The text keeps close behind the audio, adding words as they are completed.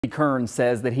Kearns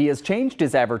says that he has changed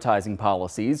his advertising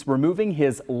policies, removing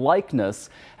his likeness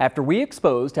after we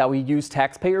exposed how he used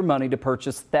taxpayer money to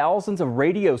purchase thousands of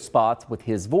radio spots with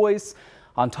his voice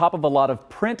on top of a lot of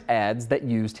print ads that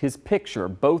used his picture,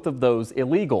 both of those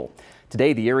illegal.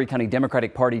 Today, the Erie County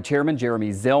Democratic Party Chairman Jeremy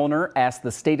Zellner asked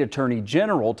the state attorney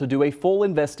general to do a full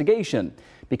investigation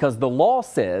because the law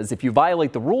says if you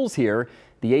violate the rules here,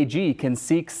 the AG can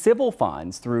seek civil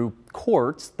fines through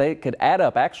courts. They could add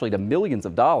up actually to millions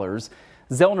of dollars.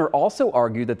 Zellner also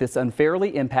argued that this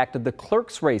unfairly impacted the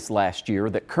clerk's race last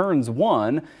year that Kearns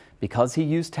won because he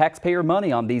used taxpayer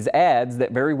money on these ads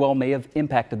that very well may have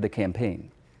impacted the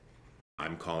campaign.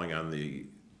 I'm calling on the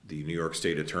New York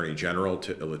State Attorney General,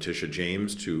 Letitia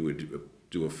James, to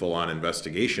do a full-on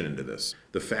investigation into this.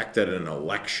 The fact that an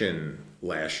election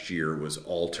last year was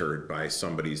altered by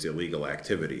somebody's illegal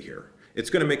activity here, it's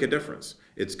going to make a difference.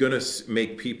 It's going to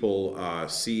make people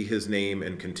see his name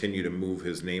and continue to move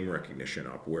his name recognition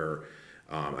up, where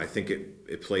I think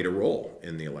it played a role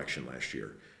in the election last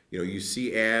year. You know, you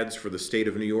see ads for the state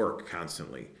of New York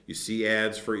constantly. You see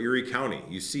ads for Erie County.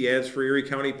 You see ads for Erie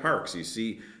County parks. You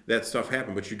see that stuff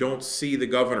happen, but you don't see the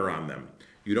governor on them.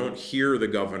 You don't hear the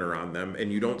governor on them,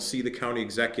 and you don't see the county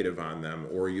executive on them,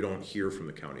 or you don't hear from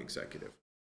the county executive.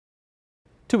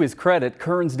 To his credit,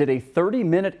 Kearns did a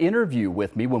 30-minute interview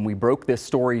with me when we broke this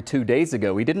story 2 days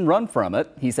ago. He didn't run from it.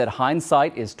 He said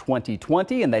hindsight is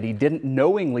 20/20 and that he didn't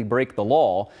knowingly break the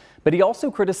law. But he also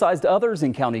criticized others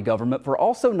in county government for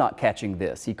also not catching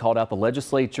this. He called out the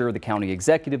legislature, the county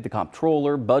executive, the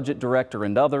comptroller, budget director,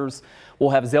 and others. We'll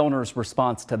have Zellner's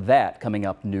response to that coming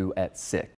up new at 6.